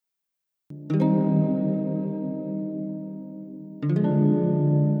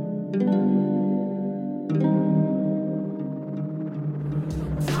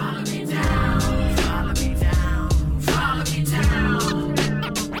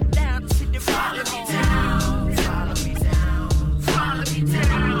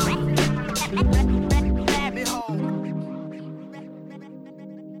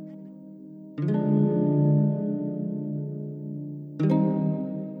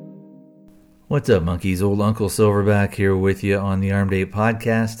What's up, monkeys? Old Uncle Silverback here with you on the Armed Ape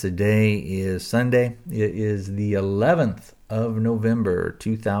Podcast. Today is Sunday. It is the 11th of November,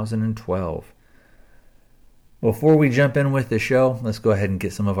 2012. Before we jump in with the show, let's go ahead and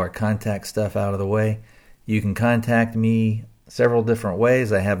get some of our contact stuff out of the way. You can contact me several different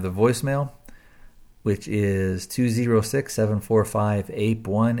ways. I have the voicemail, which is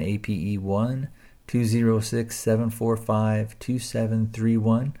 206-745-APE1, APE1,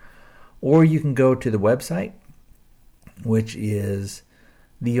 206-745-2731. Or you can go to the website, which is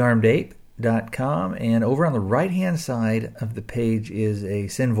thearmedape.com, and over on the right-hand side of the page is a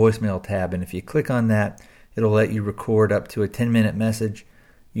send voicemail tab, and if you click on that, it'll let you record up to a 10-minute message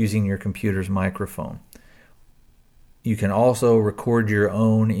using your computer's microphone. You can also record your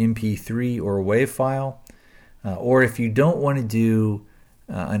own MP3 or WAV file, or if you don't want to do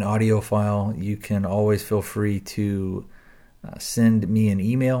an audio file, you can always feel free to send me an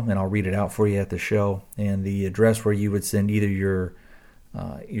email, and I'll read it out for you at the show. And the address where you would send either your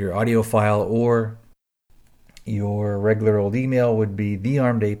audio file or your regular old email would be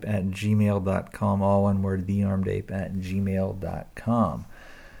thearmedape@gmail.com, all one word, thearmedape@gmail.com.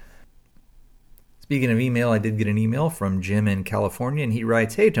 Speaking of email, I did get an email from Jim in California, and he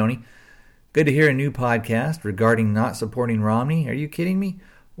writes, "Hey, Tony, good to hear a new podcast regarding not supporting Romney. Are you kidding me?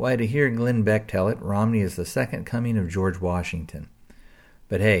 Why, to hear Glenn Beck tell it, Romney is the second coming of George Washington.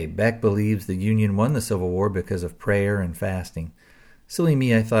 But hey, Beck believes the Union won the Civil War because of prayer and fasting. Silly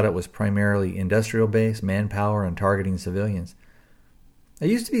me, I thought it was primarily industrial-based, manpower, and targeting civilians. I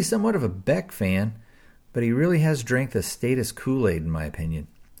used to be somewhat of a Beck fan, but he really has drank the status Kool-Aid, in my opinion.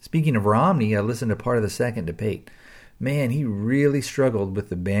 Speaking of Romney, I listened to part of the second debate. Man, he really struggled with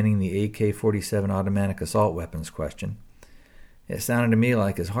the banning the AK-47 automatic assault weapons question. It sounded to me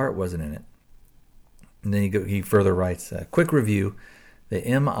like his heart wasn't in it." And then he further writes, "Quick review. The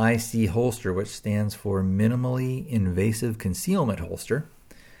MIC holster, which stands for Minimally Invasive Concealment Holster.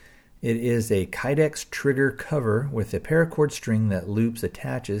 It is a Kydex trigger cover with a paracord string that loops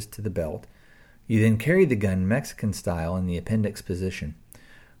attaches to the belt. You then carry the gun Mexican style in the appendix position.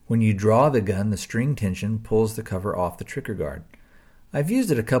 When you draw the gun, the string tension pulls the cover off the trigger guard. I've used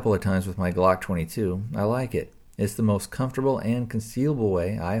it a couple of times with my Glock 22. I like it. It's the most comfortable and concealable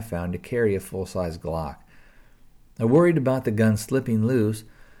way I have found to carry a full-size Glock. I worried about the gun slipping loose,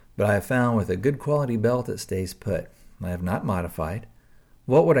 but I have found with a good quality belt it stays put. I have not modified.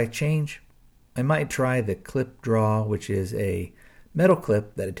 What would I change? I might try the clip draw, which is a metal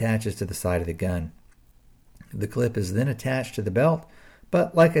clip that attaches to the side of the gun. The clip is then attached to the belt,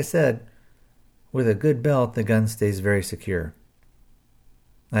 but like I said, with a good belt, the gun stays very secure.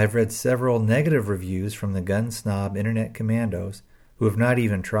 I have read several negative reviews from the gun snob internet commandos who have not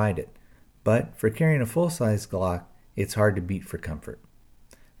even tried it, but for carrying a full-size Glock, it's hard to beat for comfort."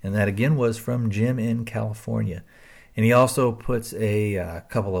 And that again was from Jim in California. And he also puts a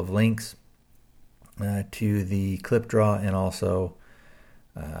couple of links to the clip draw and also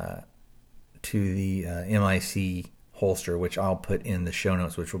to the MIC holster, which I'll put in the show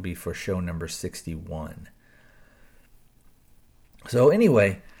notes, which will be for show number 61. So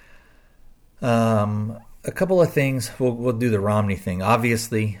anyway, a couple of things. We'll do the Romney thing.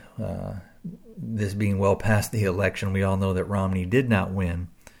 Obviously, this being well past the election, we all know that Romney did not win,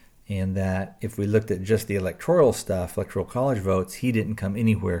 and that if we looked at just the electoral stuff, electoral college votes, he didn't come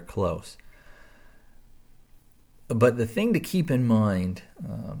anywhere close. But the thing to keep in mind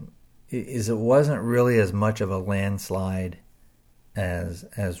is it wasn't really as much of a landslide as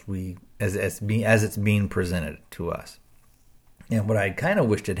it's being presented to us. And what I kind of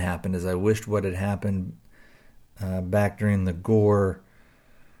wished had happened is I wished what had happened back during the Gore-Bush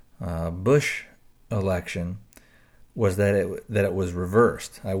election was that it was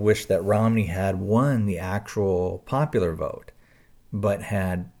reversed. I wish that Romney had won the actual popular vote, but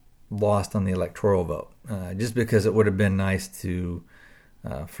had lost on the electoral vote. Just because it would have been nice to,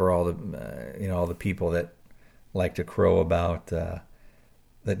 for all the people that like to crow about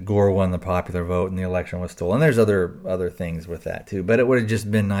that Gore won the popular vote and the election was stolen. There's other things with that too, but it would have just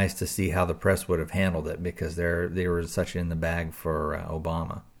been nice to see how the press would have handled it because they were such in the bag for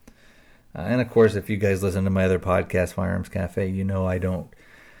Obama. And of course, if you guys listen to my other podcast, Firearms Cafe, you know I no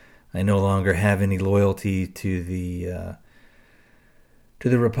longer have any loyalty to the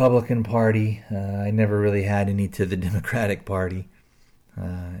Republican Party. I never really had any to the Democratic Party,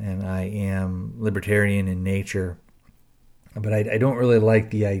 and I am libertarian in nature. But I don't really like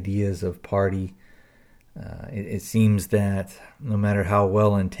the ideas of party. It seems that no matter how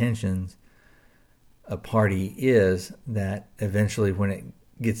well-intentioned a party is, that eventually when it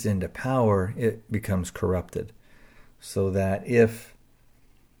gets into power, it becomes corrupted. So that if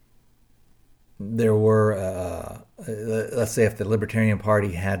there were, let's say if the Libertarian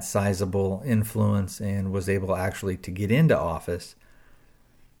Party had sizable influence and was able actually to get into office,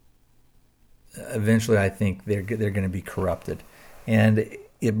 eventually I think they're going to be corrupted. And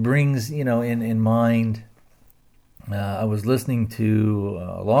it brings, in mind, I was listening to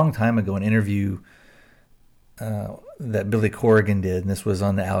a long time ago an interview that Billy Corrigan did, and this was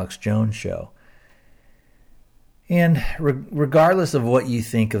on the Alex Jones show. And regardless of what you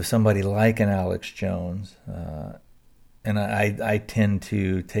think of somebody like an Alex Jones, and I tend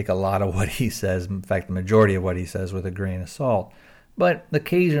to take a lot of what he says, in fact, the majority of what he says, with a grain of salt. But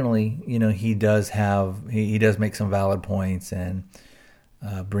occasionally, he does make some valid points and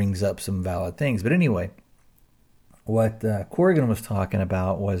brings up some valid things. But anyway, what Corrigan was talking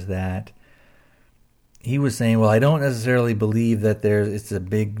about was that he was saying, well, I don't necessarily believe that it's a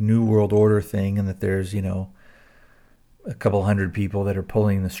big New World Order thing and that there's, a couple hundred people that are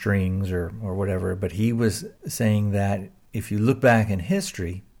pulling the strings or whatever. But he was saying that if you look back in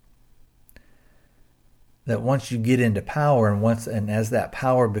history, that once you get into power and as that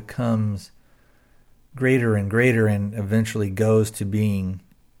power becomes greater and greater and eventually goes to being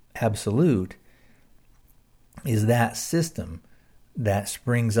absolute, is that system that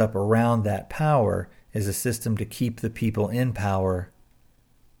springs up around that power is a system to keep the people in power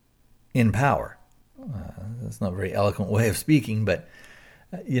in power. That's not a very eloquent way of speaking, but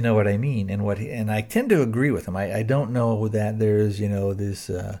you know what I mean. And I tend to agree with him. I don't know that there's this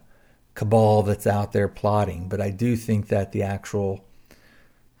cabal that's out there plotting, but I do think that the actual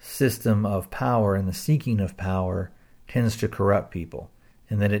system of power and the seeking of power tends to corrupt people,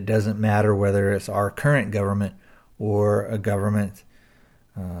 and that it doesn't matter whether it's our current government or a government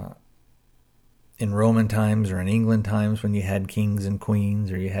in Roman times or in England times when you had kings and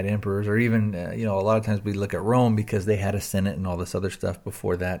queens or you had emperors, or even, a lot of times we look at Rome because they had a senate and all this other stuff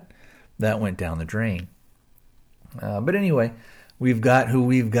before that went down the drain. But anyway, we've got who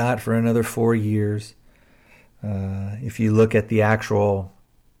we've got for another 4 years. If you look at the actual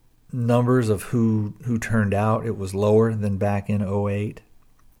numbers of who turned out, it was lower than back in 2008.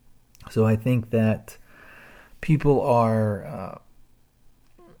 So I think that people are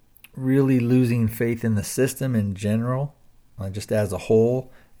really losing faith in the system in general, just as a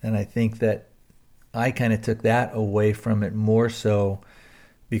whole. And I think that I kind of took that away from it more so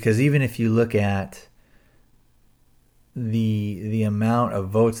because even if you look at the amount of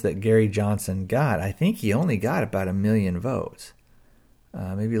votes that Gary Johnson got, I think he only got about 1 million votes,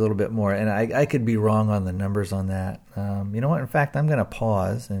 maybe a little bit more. And I could be wrong on the numbers on that. You know what? In fact, I'm going to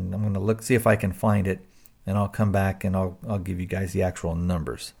pause and I'm going to see if I can find it, and I'll come back and I'll give you guys the actual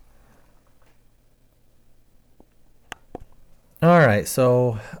numbers. All right,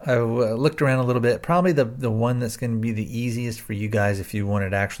 so I looked around a little bit. Probably the one that's going to be the easiest for you guys if you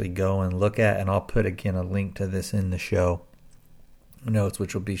wanted to actually go and look at, and I'll put, again, a link to this in the show notes,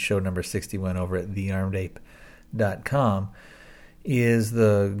 which will be show number 61 over at thearmedape.com, is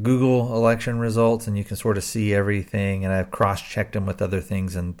the Google election results, and you can sort of see everything, and I've cross-checked them with other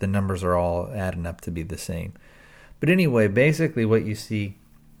things, and the numbers are all adding up to be the same. But anyway, basically what you see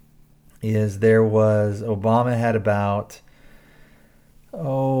is Obama had about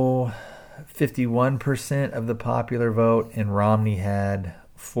 51% of the popular vote, and Romney had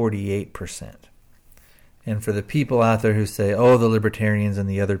 48%. And for the people out there who say, the Libertarians and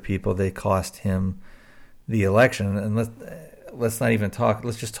the other people, they cost him the election, and let's not even talk,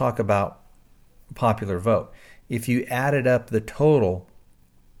 let's just talk about popular vote. If you added up the total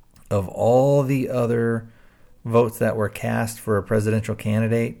of all the other votes that were cast for a presidential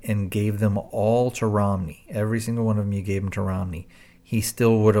candidate and gave them all to Romney, every single one of them you gave them to Romney, he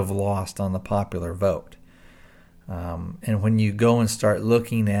still would have lost on the popular vote. And when you go and start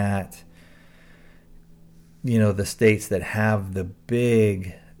looking at, the states that have the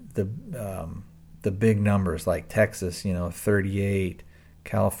big numbers, like Texas, 38,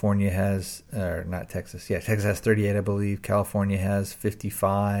 California has, or not Texas, Texas has 38, I believe. California has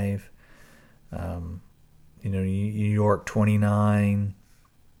 55. New York 29.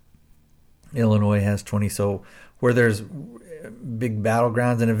 Illinois has 20. So where there's big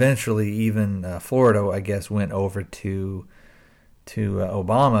battlegrounds, and eventually even Florida, I guess, went over to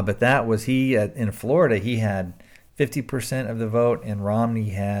Obama. But that was in Florida, he had 50% of the vote, and Romney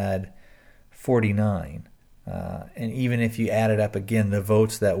had 49. And even if you added up again the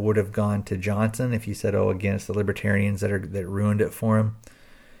votes that would have gone to Johnson, if you said, again, it's the Libertarians that ruined it for him,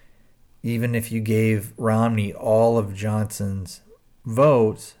 even if you gave Romney all of Johnson's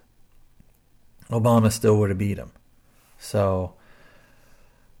votes, Obama still would have beat him. So,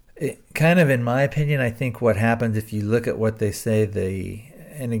 in my opinion, I think what happens if you look at what they say,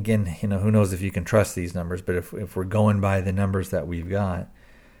 and again, who knows if you can trust these numbers, but if we're going by the numbers that we've got,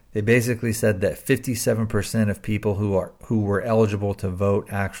 they basically said that 57% of people who were eligible to vote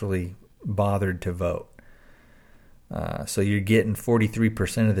actually bothered to vote. So you're getting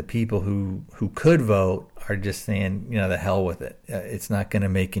 43% of the people who could vote are just saying, the hell with it. It's not going to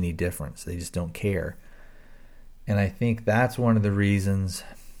make any difference. They just don't care. And I think that's one of the reasons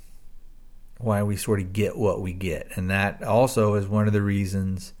why we sort of get what we get. And that also is one of the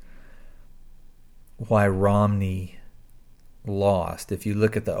reasons why Romney lost. If you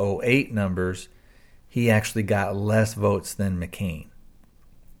look at the 2008 numbers, he actually got less votes than McCain.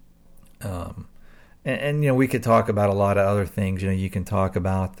 And we could talk about a lot of other things. You can talk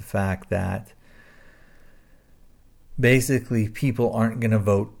about the fact that basically people aren't going to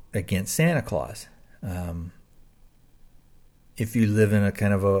vote against Santa Claus. If you live in a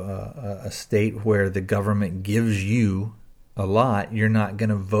kind of a state where the government gives you a lot, you're not going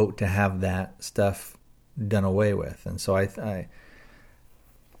to vote to have that stuff done away with. And so I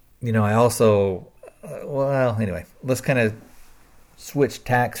also, anyway, let's kind of switch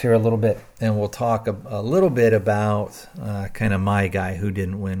tacks here a little bit, and we'll talk a little bit about kind of my guy who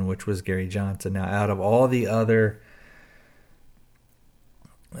didn't win, which was Gary Johnson. Now, out of all the other,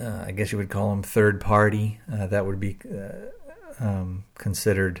 I guess you would call them third party, that would be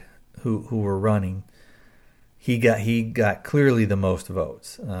considered who were running, he got clearly the most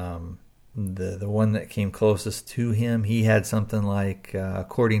votes. The one that came closest to him, he had something like,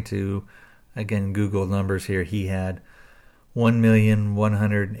 according to, again, Google numbers here, he had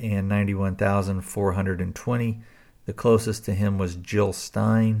 1,191,420. The closest to him was Jill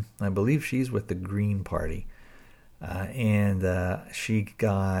Stein. I believe she's with the Green Party. And she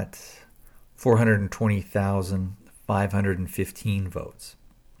got 420,515 votes.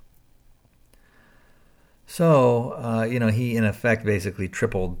 So, he in effect basically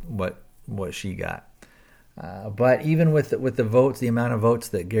tripled what she got. But even with the votes, the amount of votes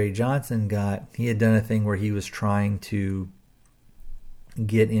that Gary Johnson got, he had done a thing where he was trying to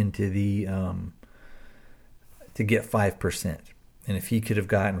get into the to get 5%. And if he could have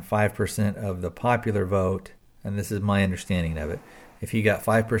gotten 5% of the popular vote, and this is my understanding of it, if he got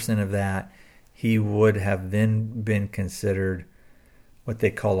 5% of that, he would have then been considered what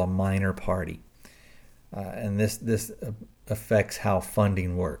they call a minor party. And this affects how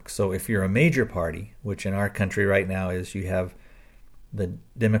funding works. So if you're a major party, which in our country right now is you have the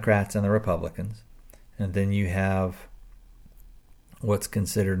Democrats and the Republicans, and then you have what's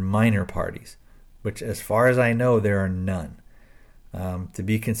considered minor parties, which as far as I know, there are none. To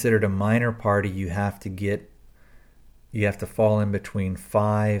be considered a minor party, you have to fall in between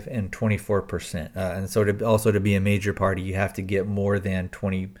 5 and 24%. And so to be a major party, you have to get more than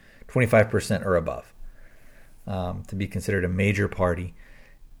 25% or above to be considered a major party.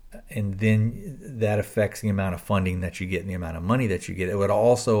 And then that affects the amount of funding that you get and the amount of money that you get. It would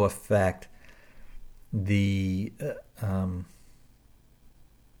also affect the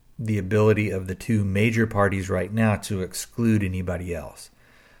ability of the two major parties right now to exclude anybody else.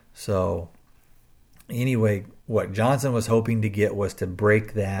 So anyway, what Johnson was hoping to get was to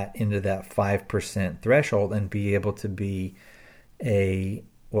break that into that 5% threshold and be able to be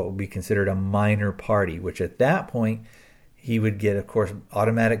what would be considered a minor party, which at that point he would get, of course,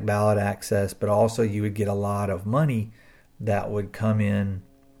 automatic ballot access, but also you would get a lot of money that would come in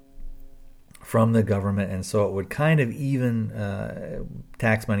from the government, and so it would kind of even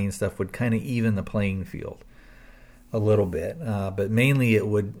tax money and stuff would kind of even the playing field a little bit, but mainly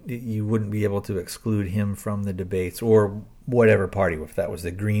you wouldn't be able to exclude him from the debates or whatever party, if that was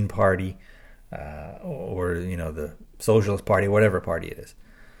the Green Party or the Socialist Party, whatever party it is.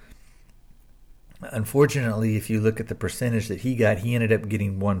 Unfortunately, if you look at the percentage that he got, he ended up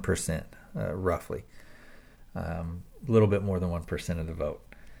getting 1%, roughly, a little bit more than 1% of the vote,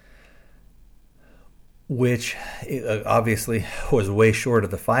 which obviously was way short of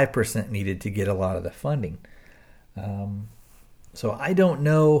the 5% needed to get a lot of the funding. So I don't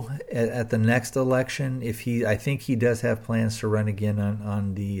know at the next election if I think he does have plans to run again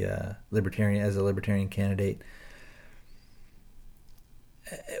on the as a libertarian candidate.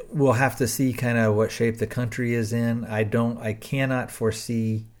 We'll have to see kind of what shape the country is in. I cannot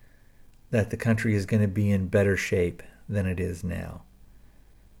foresee that the country is going to be in better shape than it is now.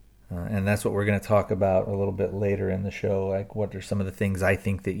 And that's what we're going to talk about a little bit later in the show. Like, what are some of the things I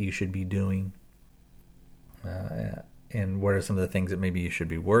think that you should be doing? And what are some of the things that maybe you should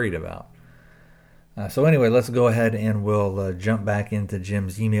be worried about? So anyway, let's go ahead and we'll jump back into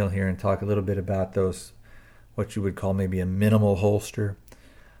Jim's email here and talk a little bit about those, what you would call maybe a minimal holster.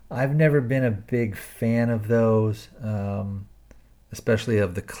 I've never been a big fan of those. especially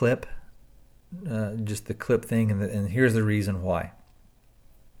of the clip, just the clip thing, and here's the reason why.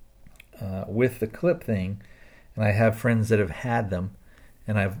 With the clip thing, and I have friends that have had them,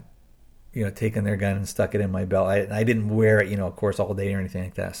 and I've taken their gun and stuck it in my belt. I didn't wear it, of course, all day or anything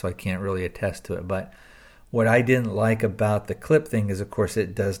like that, so I can't really attest to it. But what I didn't like about the clip thing is, of course,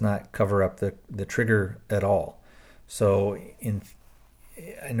 it does not cover up the trigger at all. So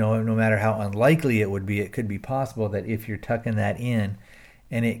no matter how unlikely it would be, it could be possible that if you're tucking that in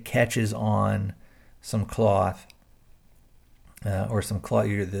and it catches on some cloth or some cloth,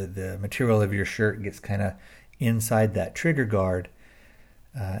 the material of your shirt gets kind of inside that trigger guard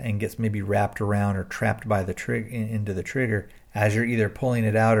and gets maybe wrapped around or trapped by the into the trigger, as you're either pulling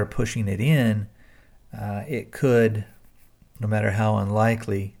it out or pushing it in, it could, no matter how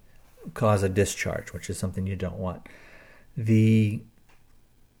unlikely, cause a discharge, which is something you don't want. The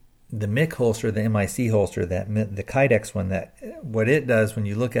MIC holster, the MIC holster, the Kydex one, what it does when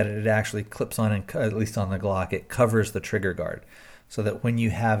you look at it, it actually clips on, and at least on the Glock, it covers the trigger guard, so that when you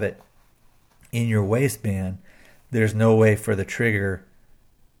have it in your waistband, there's no way for the trigger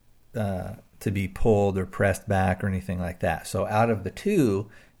to be pulled or pressed back or anything like that. So out of the two,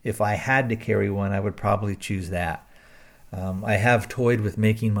 if I had to carry one, I would probably choose that. I have toyed with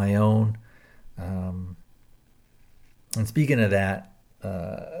making my own. And speaking of that,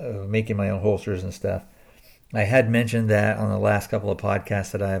 making my own holsters and stuff, I had mentioned that on the last couple of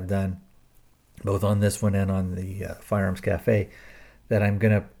podcasts that I have done, both on this one and on the Firearms Cafe, that I'm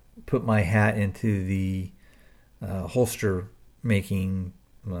going to put my hat into the holster making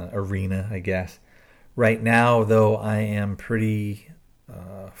arena, I guess. Right now, though, I am pretty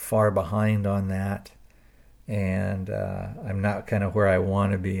far behind on that, and I'm not kind of where I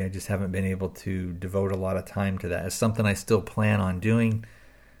want to be. I just haven't been able to devote a lot of time to that. It's something I still plan on doing.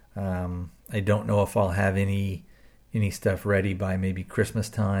 I don't know if I'll have any stuff ready by maybe Christmas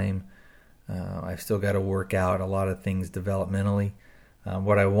time. I've still got to work out a lot of things developmentally.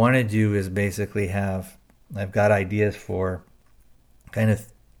 What I want to do is basically I've got ideas for kind of,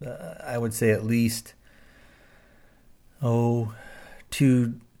 I would say at least,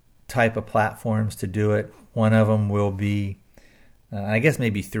 two type of platforms to do it. One of them will be, I guess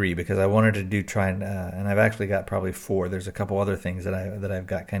maybe three, because I wanted to try and I've actually got probably four. There's a couple other things that I've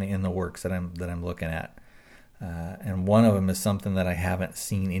got kind of in the works that I'm looking at, and one of them is something that I haven't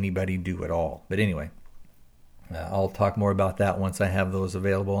seen anybody do at all. But anyway, I'll talk more about that once I have those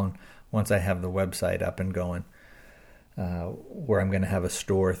available and once I have the website up and going, where I'm going to have a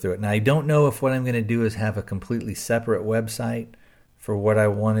store through it. Now, I don't know if what I'm going to do is have a completely separate website for what I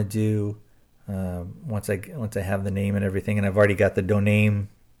want to do once I have the name and everything, and I've already got the domain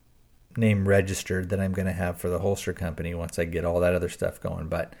name registered that I'm going to have for the holster company once I get all that other stuff going.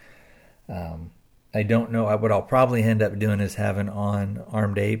 But I don't know. What I'll probably end up doing is having on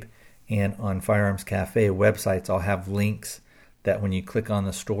Armed Ape and on Firearms Cafe websites, I'll have links that when you click on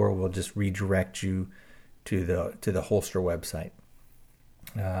the store will just redirect you to the holster website.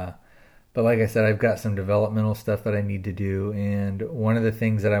 But like I said, I've got some developmental stuff that I need to do, and one of the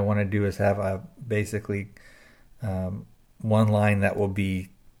things that I want to do is have basically one line that will be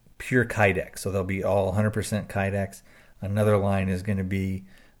pure Kydex, so they'll be all 100% Kydex. Another line is going to be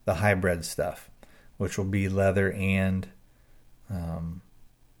the hybrid stuff, which will be leather and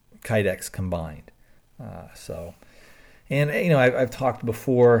Kydex combined. And I've talked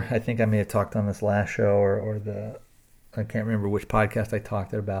before. I think I may have talked on this last show or I can't remember which podcast I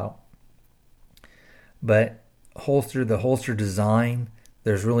talked about. But the holster design,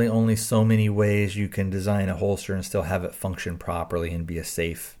 there's really only so many ways you can design a holster and still have it function properly and be a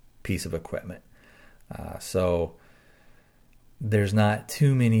safe piece of equipment. So there's not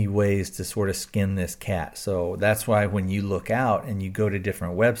too many ways to sort of skin this cat. So that's why when you look out and you go to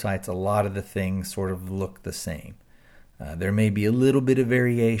different websites, a lot of the things sort of look the same. There may be a little bit of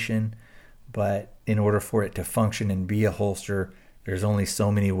variation, but in order for it to function and be a holster, there's only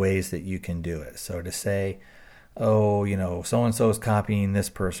so many ways that you can do it. So to say, so-and-so is copying this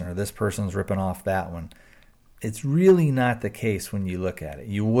person or this person's ripping off that one, it's really not the case when you look at it.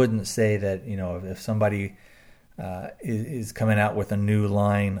 You wouldn't say that, if somebody is coming out with a new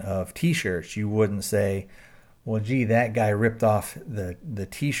line of T-shirts, you wouldn't say, well, gee, that guy ripped off the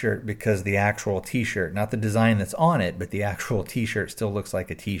T-shirt because the actual T-shirt, not the design that's on it, but the actual T-shirt still looks like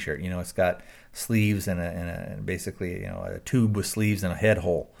a T-shirt. It's got sleeves and basically a tube with sleeves and a head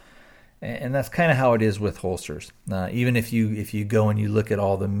hole. And that's kind of how it is with holsters. Even if you go and you look at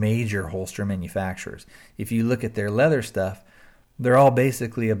all the major holster manufacturers, if you look at their leather stuff, they're all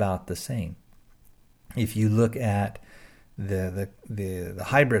basically about the same. If you look at the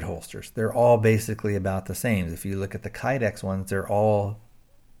hybrid holsters. They're all basically about the same. If you look at the Kydex ones, they're all,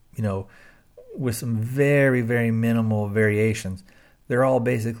 with some very, very minimal variations. They're all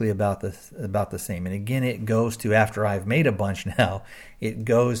basically about the same. And again, it goes to, after I've made a bunch now, it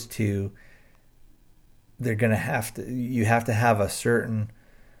goes to, you have to have a certain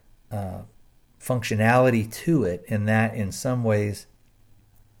functionality to it, and that in some ways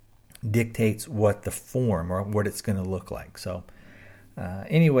dictates what the form or what it's going to look like. So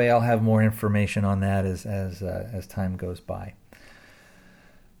anyway, I'll have more information on that as time goes by.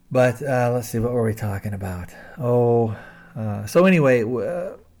 But let's see, what were we talking about? So anyway,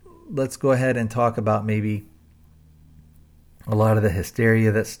 let's go ahead and talk about maybe a lot of the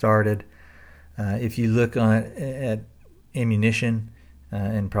hysteria that started. If you look at ammunition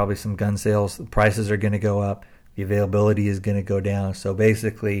and probably some gun sales, the prices are going to go up. The availability is going to go down. So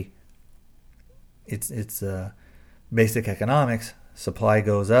basically, it's basic economics. Supply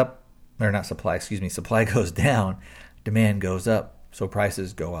goes up, or not supply, excuse me. Supply goes down, demand goes up. So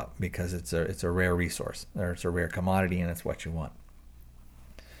prices go up because it's a rare resource, or it's a rare commodity, and it's what you want.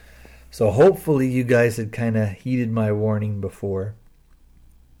 So hopefully you guys had kind of heeded my warning before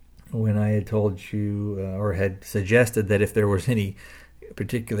when I had told you or had suggested that if there was any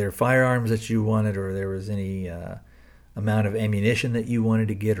particular firearms that you wanted, or there was any amount of ammunition that you wanted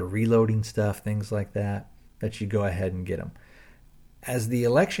to get, or reloading stuff, things like that you go ahead and get them. As the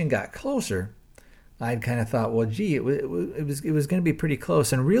election got closer, I'd kind of thought, well, gee, it was going to be pretty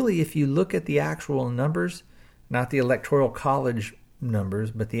close. And really, if you look at the actual numbers, not the Electoral College numbers,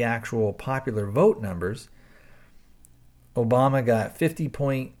 but the actual popular vote numbers, Obama got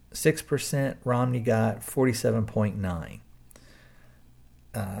 50.6%, Romney got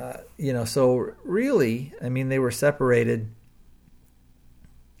 47.9%. So really, I mean, they were separated,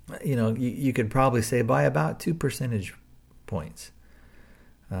 you could probably say by about 2 percentage points.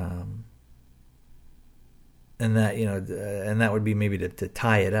 And that, and that would be maybe to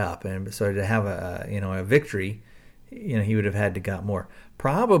tie it up. And so to have a victory, he would have had to got more.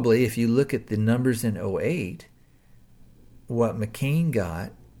 Probably, if you look at the numbers in 2008, what McCain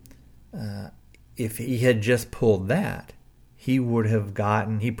got, if he had just pulled that, he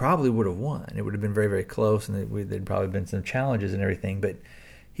probably would have won. It would have been very, very close, and there'd probably been some challenges and everything, but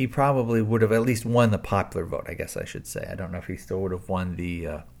he probably would have at least won the popular vote, I guess I should say. I don't know if he still would have won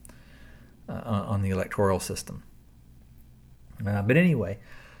the on the electoral system. But anyway,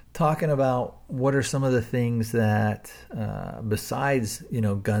 talking about what are some of the things that, besides,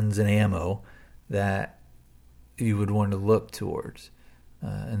 guns and ammo, that you would want to look towards.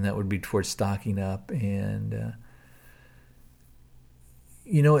 And that would be towards stocking up. And,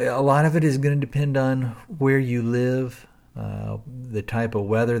 a lot of it is going to depend on where you live, the type of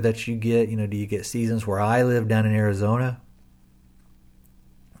weather that you get. Do you get seasons? Where I live down in Arizona,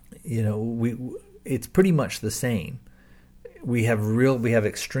 it's pretty much the same. We have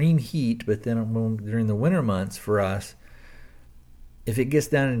extreme heat, but then during the winter months for us, if it gets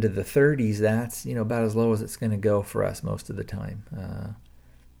down into the 30s, that's about as low as it's going to go for us most of the time.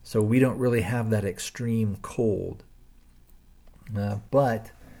 So we don't really have that extreme cold.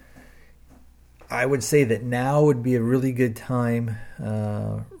 But I would say that now would be a really good time,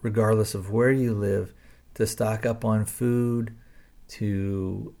 regardless of where you live, to stock up on food.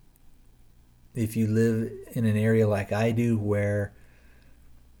 If you live in an area like I do, where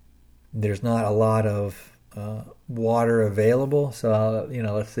there's not a lot of water available, so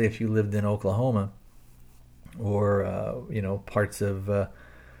let's say if you lived in Oklahoma, or parts of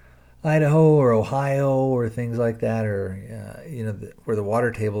Idaho or Ohio or things like that, or where the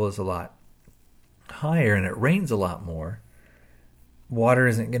water table is a lot higher and it rains a lot more, water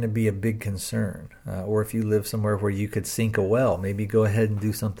isn't going to be a big concern. Or if you live somewhere where you could sink a well, maybe go ahead and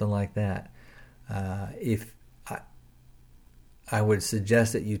do something like that. If I would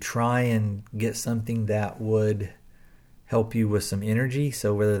suggest that you try and get something that would help you with some energy.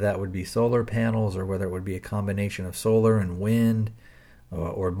 So whether that would be solar panels, or whether it would be a combination of solar and wind,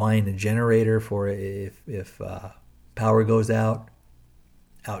 or buying a generator for if power goes out.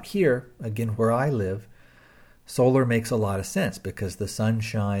 Out here, again, where I live, solar makes a lot of sense because the sun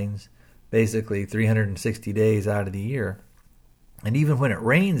shines basically 360 days out of the year. And even when it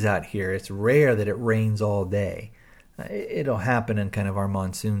rains out here, it's rare that it rains all day. It'll happen in kind of our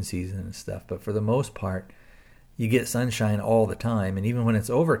monsoon season and stuff, but for the most part, you get sunshine all the time. And even when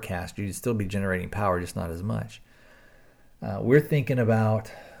it's overcast, you'd still be generating power, just not as much. We're thinking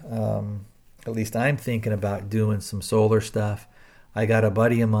about, at least I'm thinking about doing some solar stuff. I got a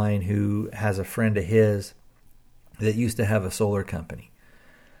buddy of mine who has a friend of his that used to have a solar company.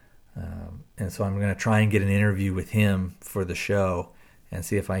 And so I'm going to try and get an interview with him for the show and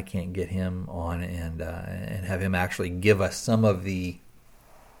see if I can't get him on and have him actually give us some of the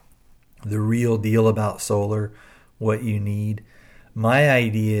real deal about solar, what you need. My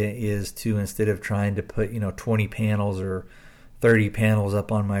idea is to, instead of trying to put 20 panels or 30 panels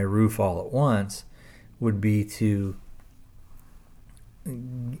up on my roof all at once, would be to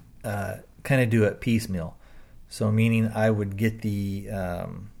kind of do it piecemeal. So meaning I would get I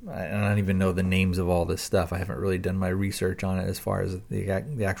don't even know the names of all this stuff. I haven't really done my research on it as far as the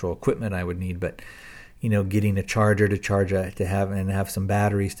actual equipment I would need, but getting a charger to charge it, to have some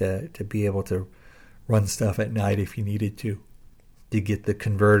batteries to be able to run stuff at night if you needed to get the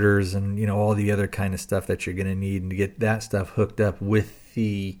converters and all the other kind of stuff that you're going to need, and to get that stuff hooked up with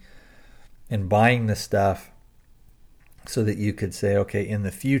and buying the stuff so that you could say, okay, in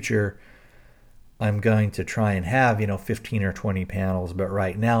the future I'm going to try and have 15 or 20 panels, but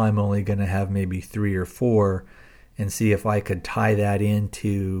right now I'm only going to have maybe 3 or 4, and see if I could tie that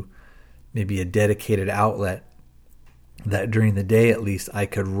into maybe a dedicated outlet that during the day at least I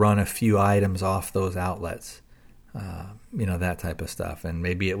could run a few items off those outlets, that type of stuff. And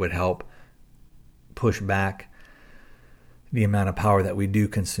maybe it would help push back the amount of power that we do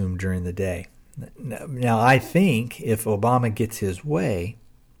consume during the day. Now, I think if Obama gets his way,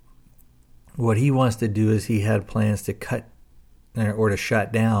 what he wants to do is he had plans to cut or to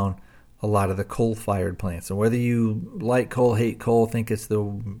shut down a lot of the coal-fired plants. And whether you like coal, hate coal, think it's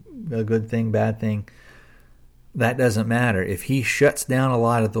a good thing, bad thing, that doesn't matter. If he shuts down a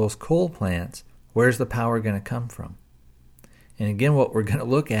lot of those coal plants, where's the power going to come from? And again, what we're going to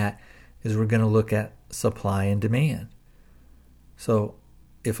look at is we're going to look at supply and demand. So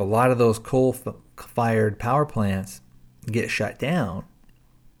if a lot of those coal-fired power plants get shut down,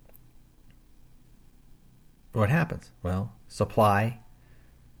 what happens? Well, supply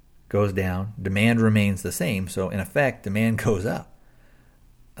goes down, demand remains the same. So in effect, demand goes up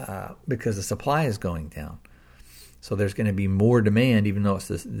because the supply is going down. So there's going to be more demand, even though it's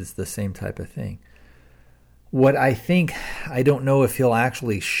the same type of thing. What I think, I don't know if he'll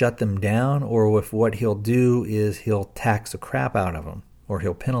actually shut them down, or if what he'll do is he'll tax the crap out of them, or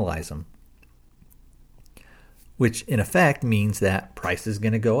he'll penalize them, which in effect means that price is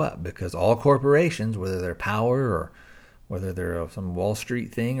going to go up, because all corporations, whether they're power or whether they're some Wall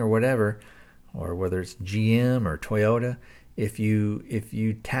Street thing or whatever, or whether it's GM or Toyota, if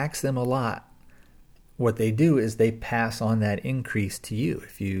you tax them a lot, what they do is they pass on that increase to you.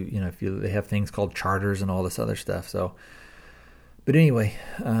 They have things called charters and all this other stuff. So, but anyway,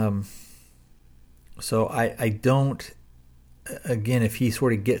 so I don't, again, if he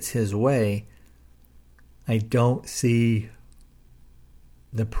sort of gets his way, I don't see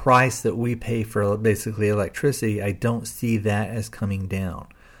the price that we pay for basically electricity, I don't see that as coming down.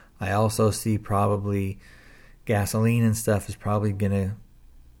 I also see probably gasoline and stuff is probably going to,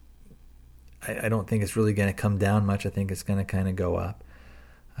 I don't think it's really going to come down much. I think it's going to kind of go up.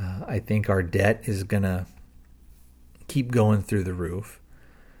 I think our debt is going to keep going through the roof.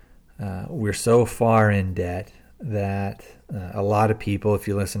 We're so far in debt that a lot of people, if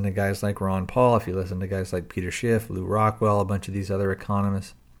you listen to guys like Ron Paul, if you listen to guys like Peter Schiff, Lou Rockwell, a bunch of these other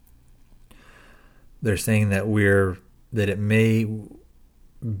economists, they're saying that it may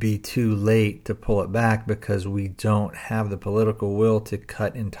be too late to pull it back because we don't have the political will to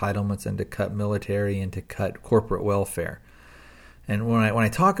cut entitlements and to cut military and to cut corporate welfare. And when I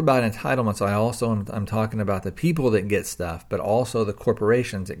talk about entitlements, I'm talking about the people that get stuff, but also the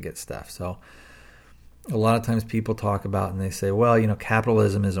corporations that get stuff. So a lot of times people talk about and they say, well,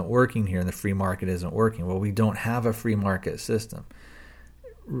 capitalism isn't working here and the free market isn't working. Well, we don't have a free market system.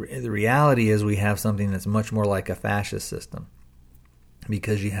 The reality is we have something that's much more like a fascist system,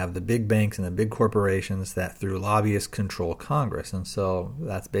 because you have the big banks and the big corporations that through lobbyists control Congress. And so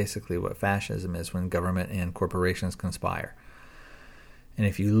that's basically what fascism is, when government and corporations conspire. And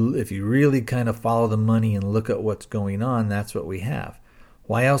if you really kind of follow the money and look at what's going on, that's what we have.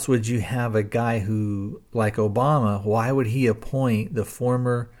 Why else would you have a guy who, like Obama, why would he appoint the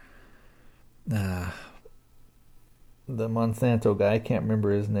former, the Monsanto guy? I can't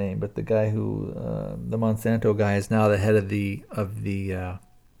remember his name, but the guy who, the Monsanto guy is now the head of the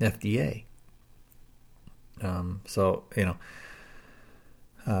FDA.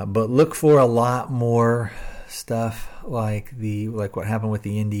 But look for a lot more stuff like what happened with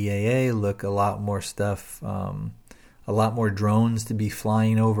the NDAA. Look a lot more stuff. A lot more drones to be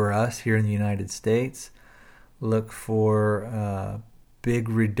flying over us here in the United States. Look for big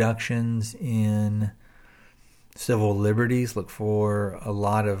reductions in civil liberties. Look for a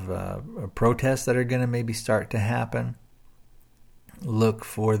lot of protests that are going to maybe start to happen. Look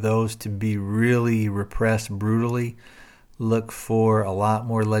for those to be really repressed brutally. Look for a lot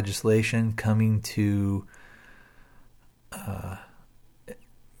more legislation coming to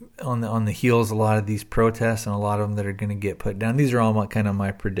on the heels of a lot of these protests, and a lot of them that are going to get put down. These are all kind of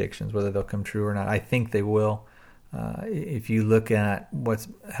my predictions, whether they'll come true or not. I think they will. If you look at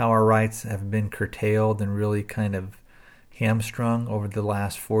how our rights have been curtailed and really kind of hamstrung over the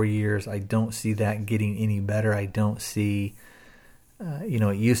last 4 years, I don't see that getting any better. I don't see,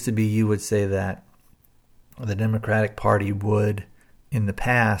 it used to be you would say that the Democratic Party would, in the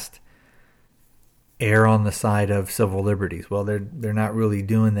past, err on the side of civil liberties. Well, they're not really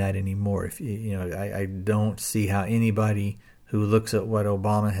doing that anymore. I don't see how anybody who looks at what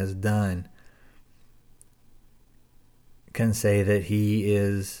Obama has done can say that he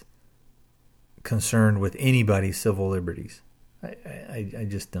is concerned with anybody's civil liberties. I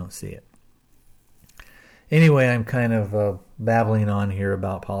just don't see it. Anyway, I'm kind of babbling on here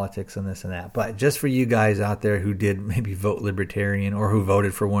about politics and this and that. But just for you guys out there who did maybe vote Libertarian or who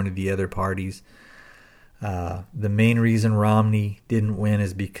voted for one of the other parties, the main reason Romney didn't win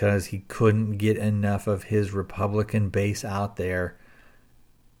is because he couldn't get enough of his Republican base out there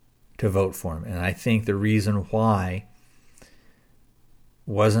to vote for him. And I think the reason why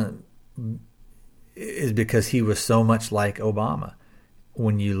is because he was so much like Obama.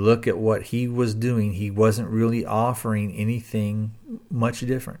 When you look at what he was doing, he wasn't really offering anything much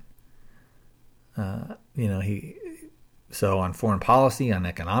different. So on foreign policy, on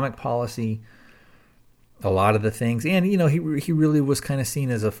economic policy, a lot of the things, and he really was kind of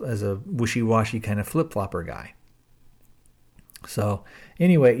seen as a wishy-washy kind of flip-flopper guy. So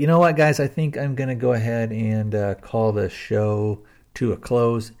anyway, you know what, guys? I think I'm going to go ahead and call the show to a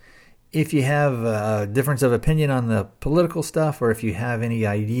close. If you have a difference of opinion on the political stuff, or if you have any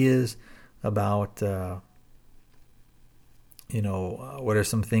ideas about, what are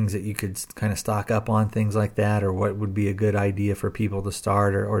some things that you could kind of stock up on, things like that, or what would be a good idea for people to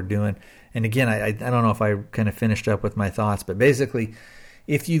start or doing. And again, I don't know if I kind of finished up with my thoughts, but basically,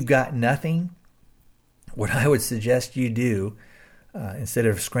 if you've got nothing, what I would suggest you do, instead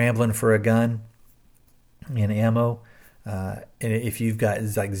of scrambling for a gun and ammo, and if you've got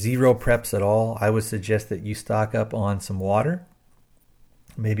like zero preps at all, I would suggest that you stock up on some water.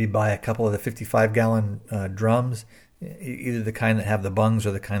 Maybe buy a couple of the 55-gallon drums, either the kind that have the bungs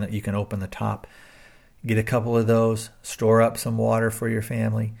or the kind that you can open the top. Get a couple of those. Store up some water for your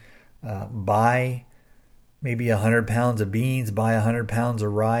family. Buy maybe 100 pounds of beans. Buy 100 pounds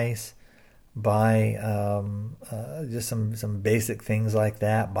of rice. Buy just some basic things like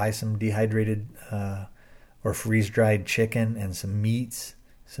that. Buy some dehydrated or freeze-dried chicken and some meats,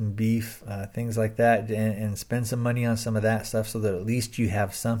 some beef, things like that, and spend some money on some of that stuff so that at least you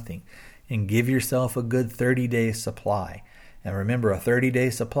have something. And give yourself a good 30-day supply. And remember, a 30-day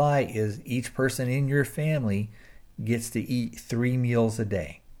supply is each person in your family gets to eat 3 meals a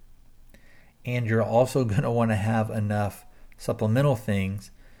day. And you're also going to want to have enough supplemental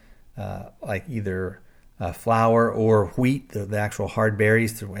things like either flour or wheat, the actual hard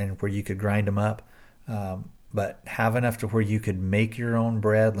berries, and where you could grind them up. But have enough to where you could make your own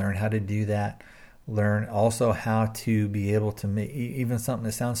bread, learn how to do that. Learn also how to be able to make even something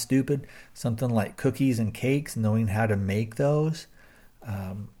that sounds stupid, something like cookies and cakes, knowing how to make those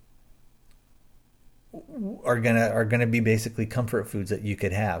are gonna be basically comfort foods that you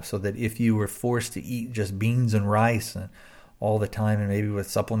could have, so that if you were forced to eat just beans and rice and all the time, and maybe with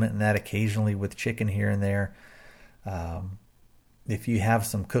supplementing that occasionally with chicken here and there, if you have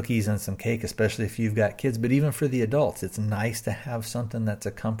some cookies and some cake, especially if you've got kids, but even for the adults, it's nice to have something that's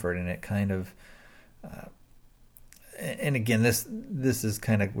a comfort, and it kind of and again, this is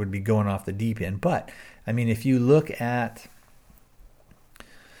kind of would be going off the deep end, but I mean, if you look at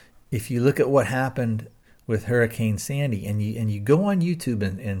what happened with Hurricane Sandy, and you go on YouTube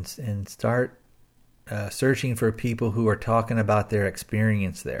and start searching for people who are talking about their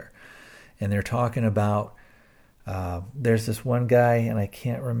experience there, and they're talking about there's this one guy, and I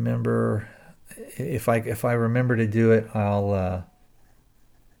can't remember if I remember to do it, I'm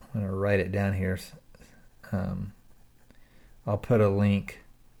gonna write it down here. I'll put a link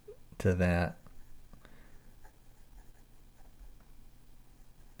to that.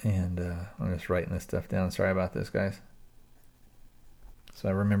 And I'm just writing this stuff down. Sorry about this, guys. So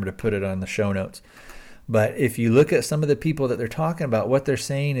I remember to put it on the show notes. But if you look at some of the people that they're talking about, what they're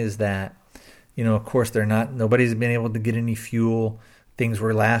saying is that, of course, nobody's been able to get any fuel. Things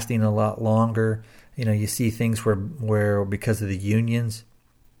were lasting a lot longer. You see things where because of the unions,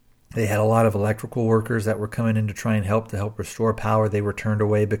 they had a lot of electrical workers that were coming in to try and help restore power. They were turned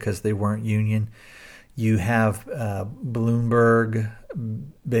away because they weren't union. You have Bloomberg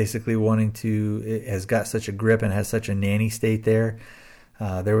basically has got such a grip and has such a nanny state there.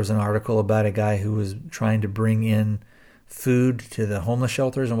 There was an article about a guy who was trying to bring in food to the homeless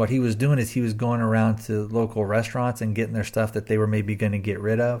shelters, and what he was doing is he was going around to local restaurants and getting their stuff that they were maybe going to get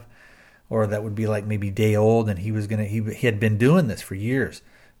rid of, or that would be like maybe day old, and he had been doing this for years,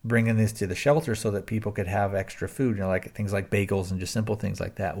 bringing this to the shelter so that people could have extra food, like things like bagels and just simple things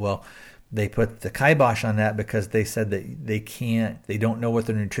like that. Well, they put the kibosh on that because they said that they don't know what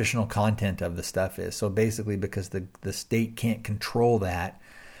the nutritional content of the stuff is. So basically, because the state can't control that,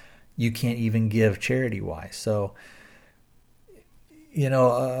 you can't even give charity-wise. So,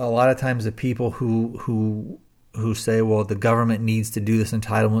 a lot of times the people who say, well, the government needs to do this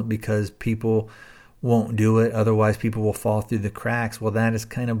entitlement because people won't do it, otherwise people will fall through the cracks. Well, that is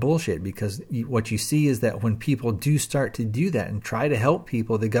kind of bullshit, because what you see is that when people do start to do that and try to help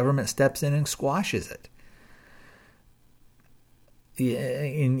people, the government steps in and squashes it.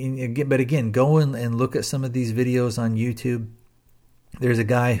 But again, go and look at some of these videos on YouTube. There's a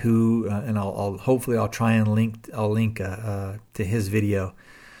guy who, and I'll try and link to his video,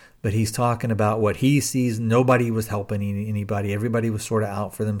 but he's talking about what he sees. Nobody was helping anybody. Everybody was sort of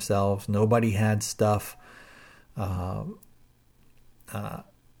out for themselves. Nobody had stuff that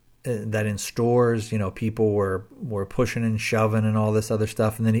in stores, people were pushing and shoving and all this other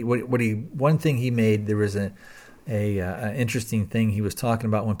stuff. And then one thing he made, there was an interesting thing he was talking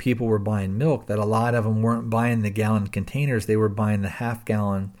about when people were buying milk, that a lot of them weren't buying the gallon containers, they were buying the half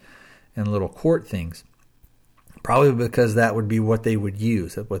gallon and little quart things, probably because that would be what they would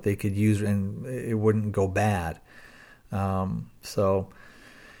use, what they could use, and it wouldn't go bad. So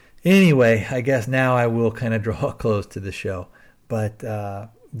anyway, I guess now I will kind of draw a close to the show, but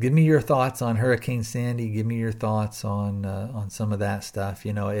give me your thoughts on Hurricane Sandy. Give me your thoughts on some of that stuff.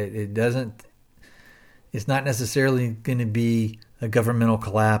 It's not necessarily going to be a governmental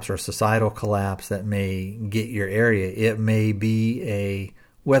collapse or societal collapse that may get your area. It may be a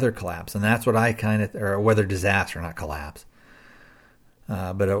weather collapse, and that's what or a weather disaster, not collapse,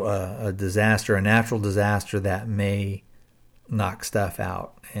 but a disaster, a natural disaster that may knock stuff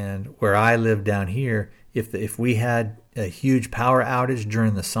out. And where I live down here, if we had a huge power outage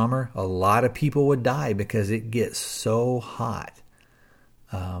during the summer, a lot of people would die because it gets so hot.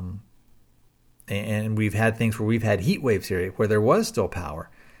 And we've had things where we've had heat waves here where there was still power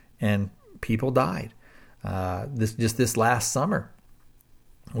and people died. This last summer,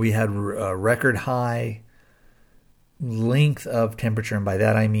 we had a record high length of temperature. And by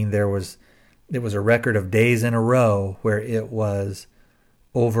that, I mean, it was a record of days in a row where it was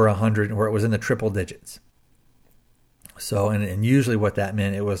over 100, where it was in the triple digits. So, and usually what that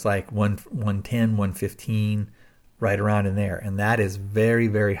meant, it was like 110, 115, right around in there. And that is very,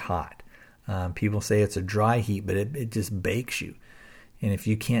 very hot. People say it's a dry heat, but it just bakes you. And if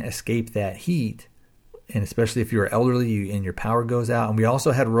you can't escape that heat, and especially if you're elderly and your power goes out, and we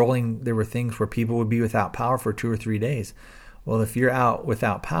also had there were things where people would be without power for 2 or 3 days. Well, if you're out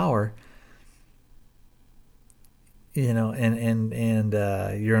without power, and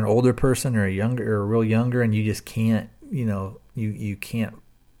you're an older person or a real younger, and you just can't, you can't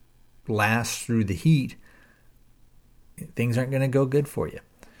last through the heat, things aren't going to go good for you.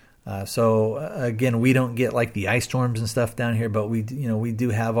 So again, we don't get like the ice storms and stuff down here, but we do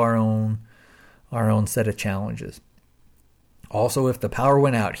have our own set of challenges. Also, if the power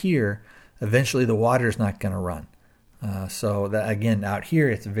went out here, eventually the water's not going to run. So that, again, out here,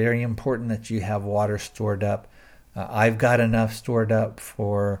 it's very important that you have water stored up. I've got enough stored up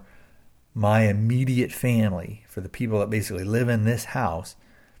for my immediate family, for the people that basically live in this house,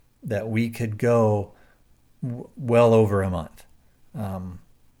 that we could go well over a month.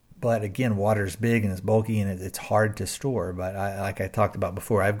 But again, water's big and it's bulky and it's hard to store. But like I talked about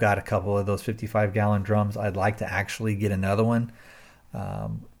before, I've got a couple of those 55-gallon drums. I'd like to actually get another one.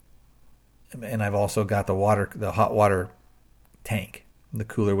 And I've also got the hot water tank, the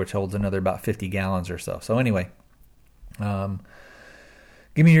cooler, which holds another about 50 gallons or so. So anyway, give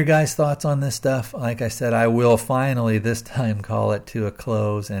me your guys' thoughts on this stuff. Like I said, I will finally this time call it to a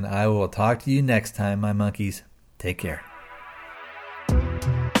close, and I will talk to you next time, my monkeys. Take care.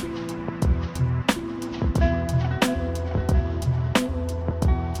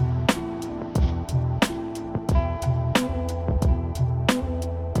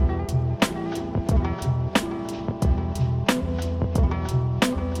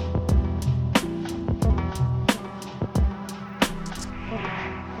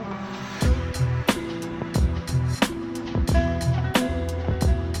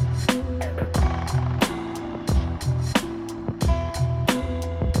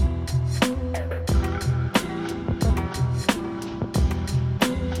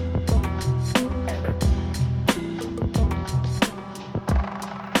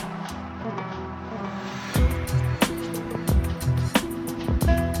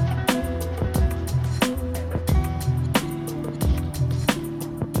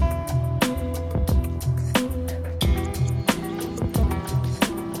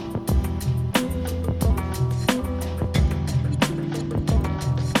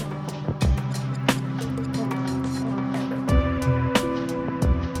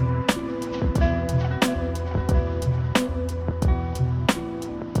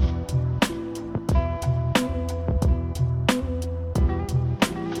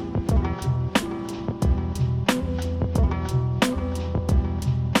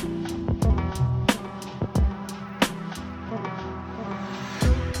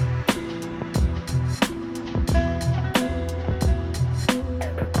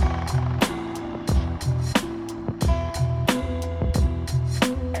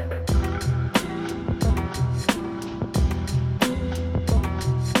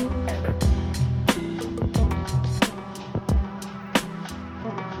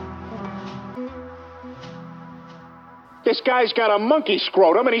 This guy's got a monkey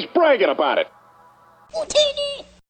scrotum, and he's bragging about it.